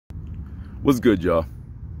What's good, y'all?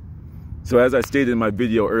 So as I stated in my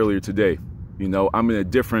video earlier today, I'm in a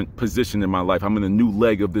different position in my life. I'm in a new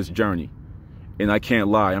leg of this journey. And I can't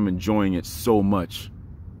lie, I'm enjoying it so much.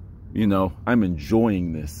 I'm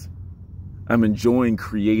enjoying this. I'm enjoying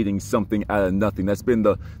creating something out of nothing. That's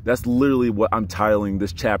literally what I'm titling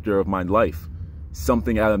this chapter of my life.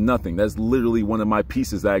 Something out of nothing. That's literally one of my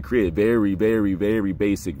pieces that I created. Very, very, very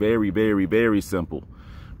basic. Very, very, very simple.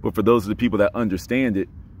 But for those of the people that understand it,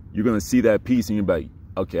 you're going to see that piece and you're like,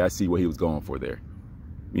 okay, I see what he was going for there.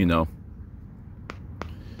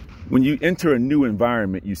 When you enter a new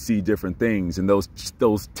environment, you see different things, and those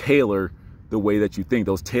tailor the way that you think.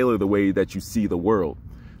 Those tailor the way that you see the world.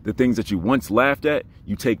 The things that you once laughed at,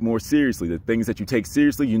 you take more seriously. The things that you take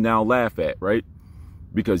seriously, you now laugh at, right?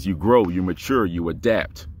 Because you grow, you mature, you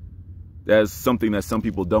adapt. That's something that some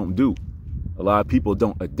people don't do. A lot of people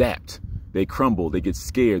don't adapt. They crumble, they get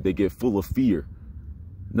scared, they get full of fear.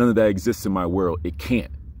 None of that exists in my world. It can't.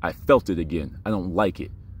 I felt it again. I don't like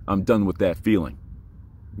it. I'm done with that feeling.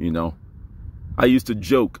 I used to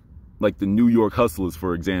joke, like the New York hustlers,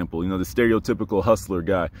 for example, the stereotypical hustler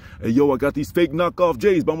guy. Hey, yo, I got these fake knockoff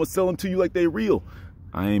J's, but I'm going to sell them to you like they real.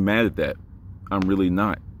 I ain't mad at that. I'm really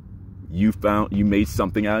not. You made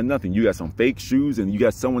something out of nothing. You got some fake shoes and you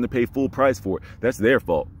got someone to pay full price for it. That's their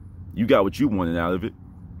fault. You got what you wanted out of it.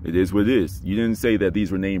 It is what it is. You didn't say that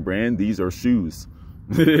these were name brand. These are shoes.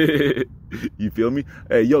 You feel me?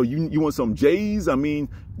 Hey, yo, you want some J's? I mean,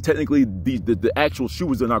 technically the actual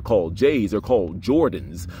shoes are not called J's, they're called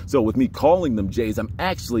Jordans. So with me calling them J's, I'm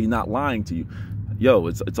actually not lying to you. Yo,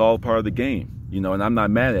 it's all part of the game, and I'm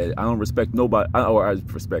not mad at it. I don't respect nobody, I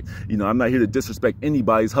respect, I'm not here to disrespect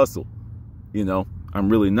anybody's hustle. I'm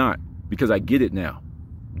really not, because I get it now.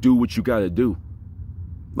 Do what you gotta do.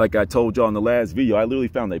 Like I told y'all in the last video, I literally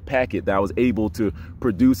found a packet that I was able to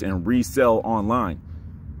produce and resell online.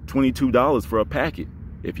 $22 for a packet.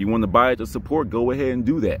 If you want to buy it to support, go ahead and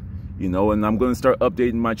do that. And I'm going to start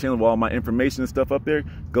updating my channel with all my information and stuff up there.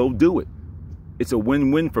 Go do it. It's a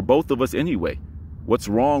win-win for both of us anyway. What's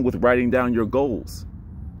wrong with writing down your goals?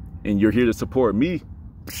 And you're here to support me.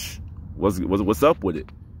 What's up with it?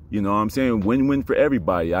 You know what I'm saying? Win-win for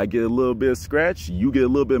everybody. I get a little bit of scratch. You get a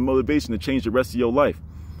little bit of motivation to change the rest of your life.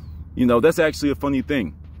 That's actually a funny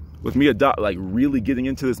thing. With me really getting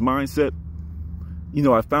into this mindset,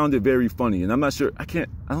 I found it very funny, and I'm not sure, I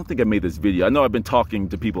don't think I made this video. I know I've been talking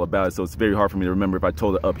to people about it, so it's very hard for me to remember if I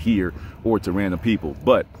told it up here or to random people.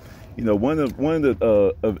 But, something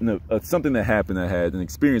that happened, an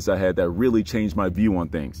experience I had that really changed my view on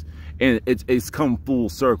things. And it's come full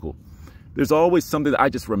circle. There's always something that I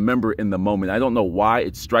just remember in the moment. I don't know why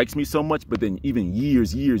it strikes me so much, but then even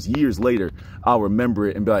years later, I'll remember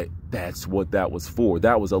it and be like, that's what that was for.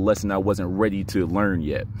 That was a lesson I wasn't ready to learn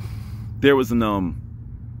yet. There was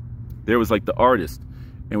like the artist,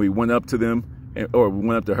 and we went up to them, or we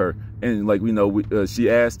went up to her, and she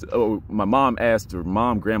asked, my mom asked her,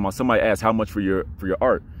 grandma, somebody asked how much for your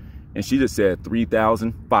art, and she just said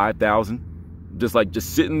 3,000, 5,000,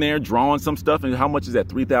 just sitting there drawing some stuff. And how much is that?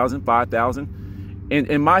 3,000, 5,000. And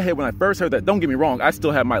in my head, when I first heard that, don't get me wrong, I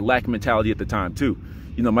still had my lack mentality at the time too.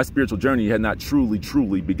 My spiritual journey had not truly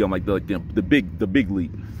begun, like the big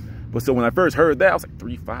leap. But so when I first heard that, I was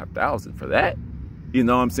like, 5,000 for that? You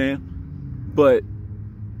know what I'm saying? But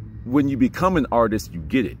when you become an artist, you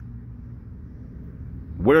get it.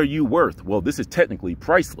 What are you worth? Well, this is technically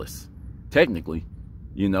priceless. Technically,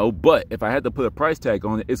 but if I had to put a price tag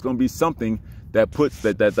on it, it's going to be something that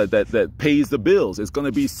pays the bills. It's going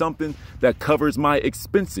to be something that covers my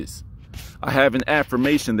expenses. I have an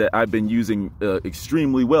affirmation that I've been using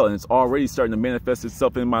extremely well, and it's already starting to manifest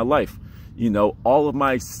itself in my life. All of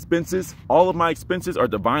my expenses are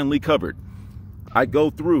divinely covered. I go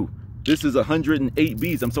through, this is 108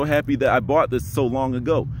 beads. I'm so happy that I bought this so long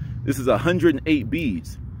ago. This is 108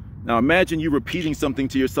 beads. Now imagine you repeating something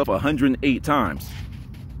to yourself 108 times.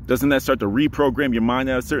 Doesn't that start to reprogram your mind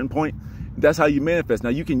at a certain point? That's how you manifest. Now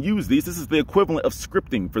you can use these. This is the equivalent of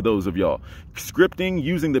scripting for those of y'all. Scripting,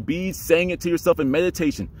 using the beads, saying it to yourself in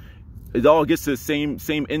meditation. It all gets to the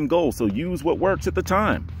same end goal. So use what works at the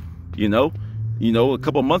time. A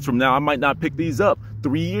couple months from now, I might not pick these up.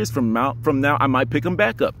 3 years from now, I might pick them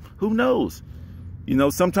back up. Who knows?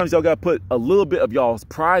 Sometimes y'all got to put a little bit of y'all's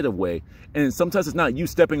pride away. And sometimes it's not you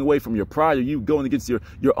stepping away from your pride or you going against your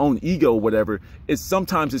own ego or whatever.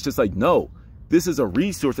 Sometimes it's just like, no, this is a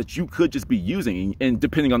resource that you could just be using. And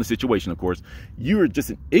depending on the situation, of course, you're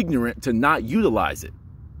just ignorant to not utilize it.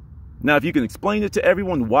 Now, if you can explain it to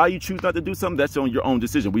everyone why you choose not to do something, that's on your own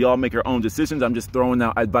decision. We all make our own decisions. I'm just throwing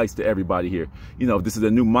out advice to everybody here. This is a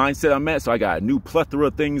new mindset I'm at, so I got a new plethora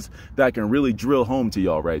of things that I can really drill home to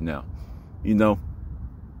y'all right now. You know,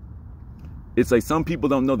 it's like some people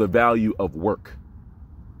don't know the value of work.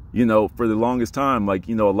 You know, for the longest time, like,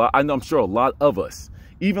 you know, I'm sure a lot of us,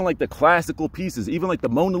 even like the classical pieces, even like the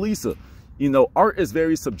Mona Lisa, you know, art is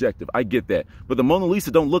very subjective. I get that. But the Mona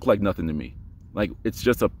Lisa don't look like nothing to me. Like, it's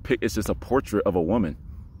just a portrait of a woman.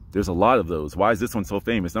 There's a lot of those. Why is this one so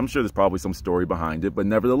famous? I'm sure there's probably some story behind it, but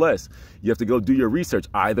nevertheless, you have to go do your research.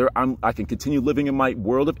 Either I can continue living in my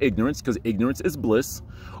world of ignorance, because ignorance is bliss,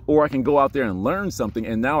 or I can go out there and learn something,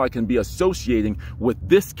 and now I can be associating with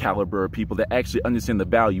this caliber of people that actually understand the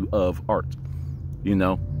value of art. You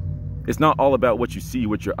know, it's not all about what you see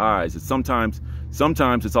with your eyes. It's sometimes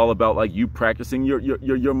it's all about like you practicing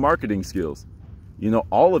your marketing skills. You know,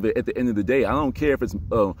 all of it at the end of the day. I don't care if it's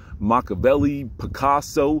Machiavelli,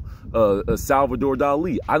 Picasso, Salvador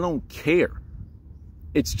Dali. I don't care.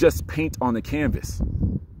 It's just paint on the canvas.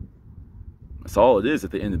 That's all it is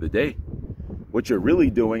at the end of the day. What you're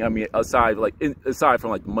really doing, I mean, aside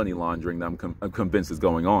from like money laundering that I'm convinced is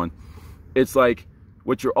going on, it's like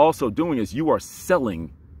what you're also doing is you are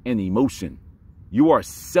selling an emotion. You are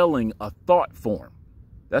selling a thought form.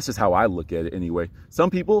 That's just how I look at it anyway. Some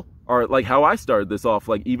people are like how I started this off,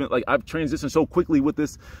 like even like I've transitioned so quickly with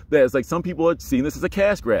this that it's like some people are seeing this as a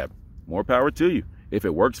cash grab. More power to you. If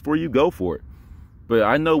it works for you, go for it. But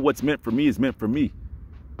I know what's meant for me is meant for me.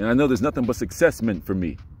 And I know there's nothing but success meant for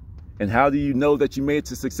me. And how do you know that you made it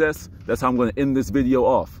to success? That's how I'm going to end this video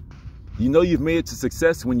off. You know you've made it to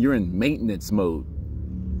success when you're in maintenance mode.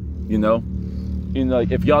 You know? And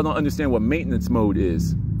like if y'all don't understand what maintenance mode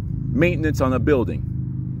is, maintenance on a building.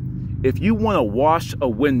 If you want to wash a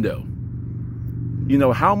window, you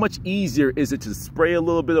know, how much easier is it to spray a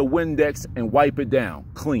little bit of Windex and wipe it down?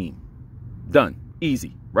 Clean. Done.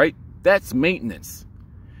 Easy, right? That's maintenance.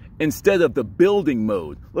 Instead of the building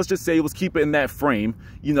mode. Let's just say, let's keep it in that frame.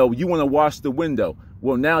 You know, you want to wash the window.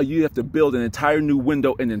 Well, now you have to build an entire new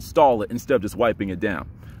window and install it instead of just wiping it down.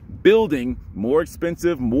 Building, more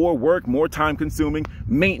expensive, more work, more time consuming.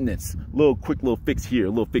 Maintenance, quick little fix here, a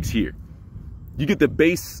little fix here. You get the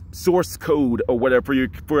base source code or whatever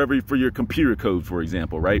for your computer code, for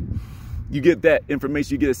example, right? You get that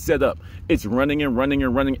information, you get it set up. It's running and running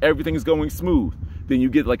and running. Everything is going smooth. Then you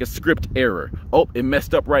get like a script error. Oh, it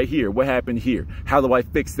messed up right here. What happened here? How do I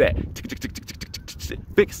fix that?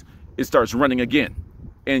 Fix. It starts running again.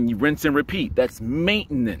 And you rinse and repeat. That's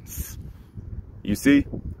maintenance. You see?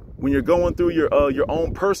 When you're going through your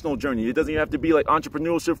own personal journey, it doesn't even have to be like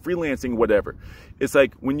entrepreneurship, freelancing, whatever. It's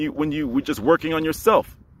like when we're just working on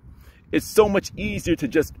yourself. It's so much easier to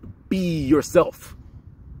just be yourself.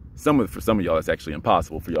 For some of y'all, that's actually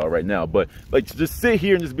impossible for y'all right now. But like to just sit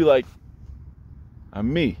here and just be like,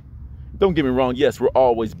 I'm me. Don't get me wrong. Yes, we're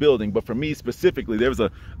always building. But for me specifically, there was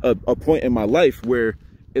a point in my life where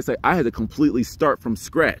it's like I had to completely start from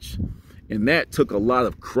scratch. And that took a lot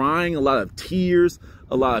of crying, a lot of tears,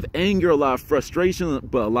 a lot of anger, a lot of frustration,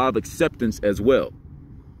 but a lot of acceptance as well.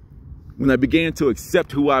 When I began to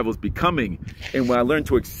accept who I was becoming, and when I learned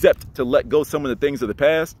to accept, to let go some of the things of the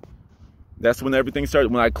past, that's when everything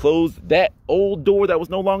started. When I closed that old door that was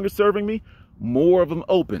no longer serving me, more of them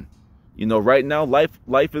open. You know, right now, life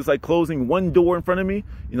is like closing one door in front of me.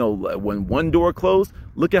 You know, when one door closed,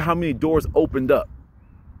 look at how many doors opened up.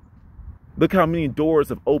 Look how many doors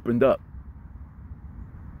have opened up.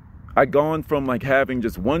 I gone from like having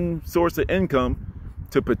just one source of income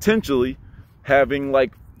to potentially having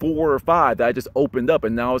like 4 or 5 that I just opened up.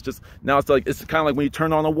 And now it's kind of like when you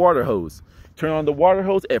turn on a water hose. Turn on the water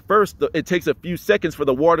hose. At first, it takes a few seconds for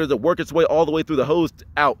the water to work its way all the way through the hose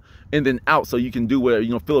out and then out so you can do whatever,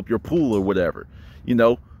 you know, fill up your pool or whatever, you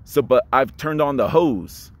know. So, but I've turned on the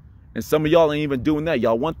hose. And some of y'all ain't even doing that.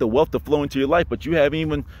 Y'all want the wealth to flow into your life, but you haven't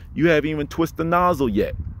even twisted the nozzle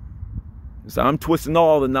yet. So I'm twisting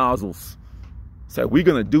all the nozzles. So we're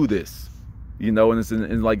gonna do this, you know.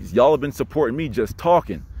 And like y'all have been supporting me just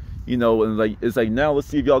talking, you know. And like it's like now let's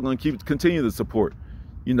see if y'all gonna continue the support,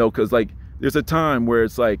 you know, because like there's a time where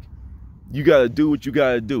it's like you gotta do what you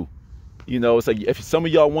gotta do, you know. It's like if some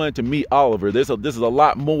of y'all wanted to meet Oliver, this is a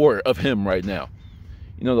lot more of him right now,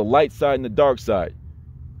 you know. The light side and the dark side,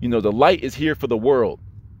 you know. The light is here for the world,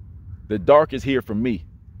 the dark is here for me.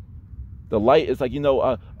 The light is like, you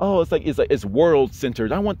know, it's world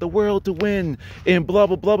centered. I want the world to win and blah,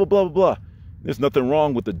 blah, blah, blah, blah, blah. There's nothing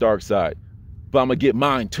wrong with the dark side, but I'm going to get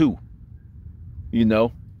mine too, you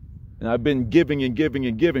know. And I've been giving and giving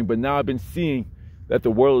and giving, but now I've been seeing that the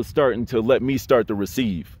world is starting to let me start to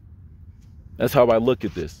receive. That's how I look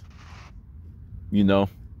at this, you know.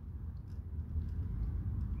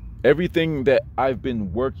 Everything that I've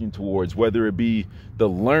been working towards, whether it be the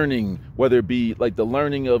learning, whether it be like the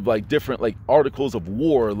learning of like different like articles of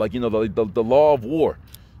war, like, you know, the law of war,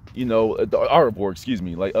 you know, the art of war, excuse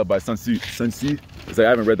me, like by Sun Tzu. It's like, I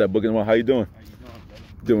haven't read that book in a while. How you doing?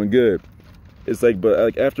 Doing good. It's like, but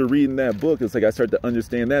like after reading that book, it's like I start to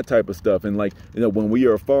understand that type of stuff. And like, you know, when we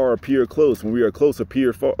are far, appear close. When we are close,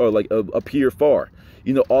 appear far, or like appear far.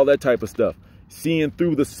 You know, all that type of stuff. Seeing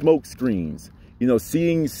through the smoke screens. You know,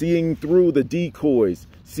 seeing through the decoys,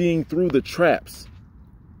 seeing through the traps.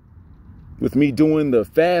 With me doing the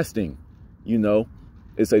fasting, you know,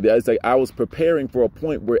 it's like I was preparing for a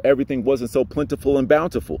point where everything wasn't so plentiful and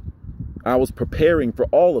bountiful. I was preparing for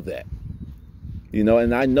all of that, you know,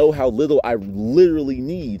 and I know how little I literally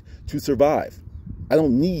need to survive. I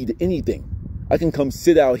don't need anything. I can come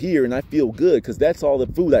sit out here and I feel good because that's all the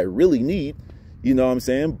food I really need. You know what I'm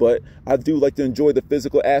saying? But I do like to enjoy the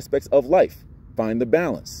physical aspects of life. Find the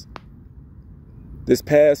balance. This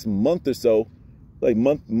past month or so, like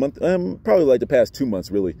probably like the past 2 months,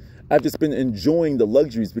 really, I've just been enjoying the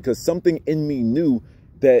luxuries because something in me knew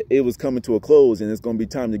that it was coming to a close and it's going to be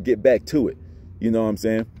time to get back to it. You know what I'm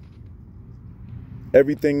saying?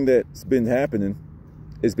 Everything that's been happening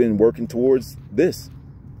has been working towards this.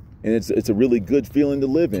 And it's a really good feeling to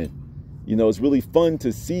live in. You know, it's really fun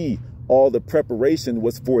to see all the preparation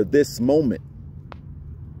was for this moment.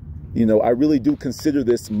 You know, I really do consider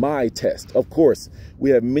this my test. Of course, we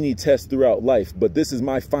have many tests throughout life, but this is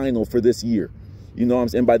my final for this year. You know what I'm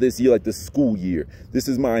saying? By this year, like the school year. This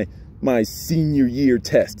is my senior year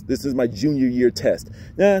test. This is my junior year test.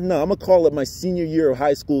 No, I'm going to call it my senior year of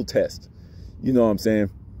high school test. You know what I'm saying?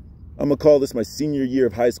 I'm going to call this my senior year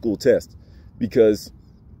of high school test because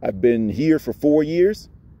I've been here for 4 years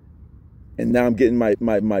and now I'm getting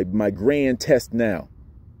my grand test now.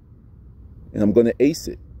 And I'm going to ace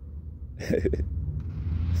it.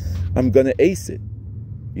 I'm going to ace it,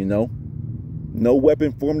 you know. No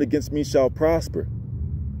weapon formed against me shall prosper.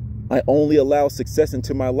 I only allow success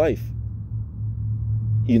into my life.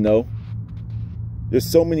 You know, there's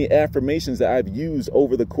so many affirmations that I've used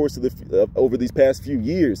over the course of over these past few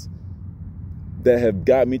years that have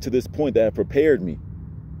got me to this point, that have prepared me.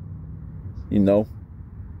 You know,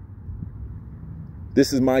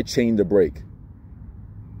 this is my chain to break.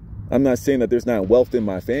 I'm not saying that there's not wealth in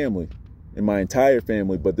my family, in my entire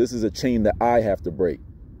family, but this is a chain that I have to break.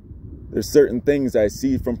 There's certain things I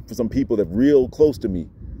see from some people that are real close to me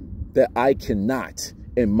that I cannot,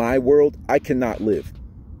 in my world, I cannot live.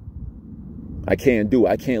 I can't do it.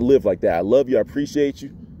 I can't live like that. I love you. I appreciate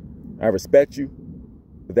you. I respect you.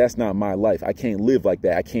 But that's not my life. I can't live like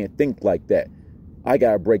that. I can't think like that. I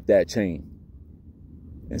got to break that chain.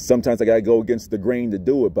 And sometimes I got to go against the grain to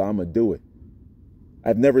do it, but I'm going to do it.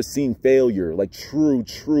 I've never seen failure, like true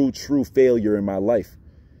failure in my life,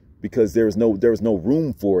 because there was no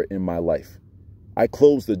room for it in my life. I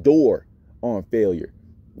closed the door on failure.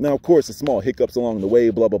 Now, of course, the small hiccups along the way,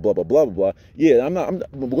 blah, blah, blah, blah, blah, blah. Yeah,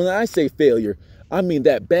 when I say failure, I mean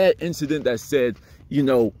that bad incident that said, you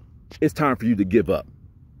know, it's time for you to give up.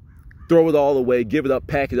 Throw it all away, give it up,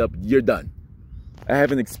 pack it up, you're done. I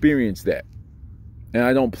haven't experienced that. And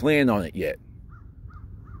I don't plan on it yet.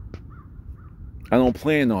 I don't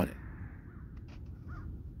plan on it.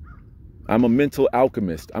 I'm a mental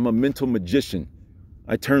alchemist. I'm a mental magician.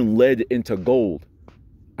 I turn lead into gold.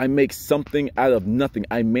 I make something out of nothing.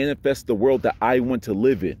 I manifest the world that I want to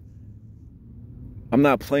live in. I'm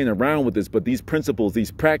not playing around with this, but these principles,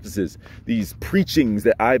 these practices, these preachings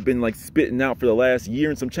that I've been like spitting out for the last year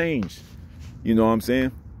and some change, you know what I'm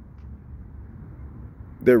saying?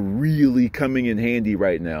 They're really coming in handy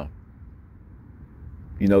right now.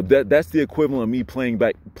 You know, that's the equivalent of me playing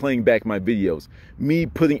back my videos, me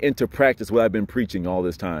putting into practice what I've been preaching all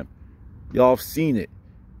this time. Y'all have seen it.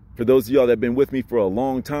 For those of y'all that have been with me for a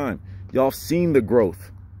long time, y'all have seen the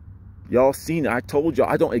growth. Y'all seen it. I told y'all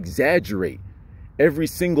I don't exaggerate. Every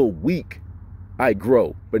single week I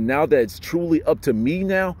grow. But now that it's truly up to me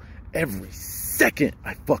now, every second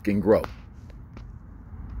I fucking grow.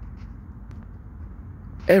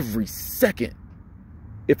 Every second.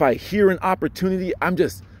 If I hear an opportunity,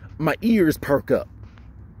 my ears perk up.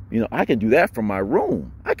 You know, I can do that from my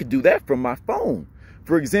room. I could do that from my phone.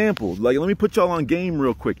 For example, like, let me put y'all on game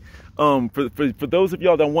real quick. For those of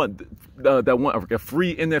y'all that want a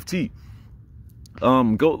free NFT,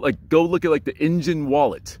 go look at like the Engine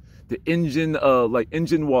wallet,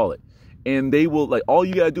 Engine wallet, and they will, like, all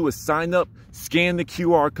you gotta do is sign up, scan the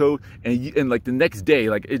QR code, and like the next day,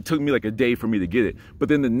 like it took me like a day for me to get it, but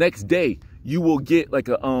then the next day you will get like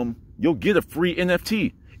you'll get a free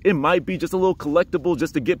NFT. It might be just a little collectible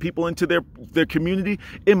just to get people into their community.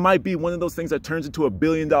 It might be one of those things that turns into $1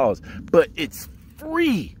 billion, but it's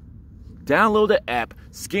free. Download the app,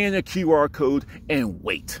 scan the QR code, and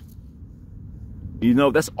wait. You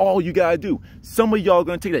know, that's all you gotta do. Some of y'all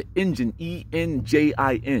gonna take that engine,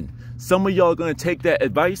 E-N-J-I-N. Some of y'all gonna take that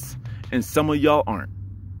advice, and some of y'all aren't.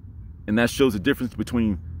 And that shows the difference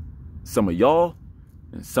between some of y'all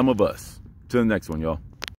and some of us. Till the next one, y'all.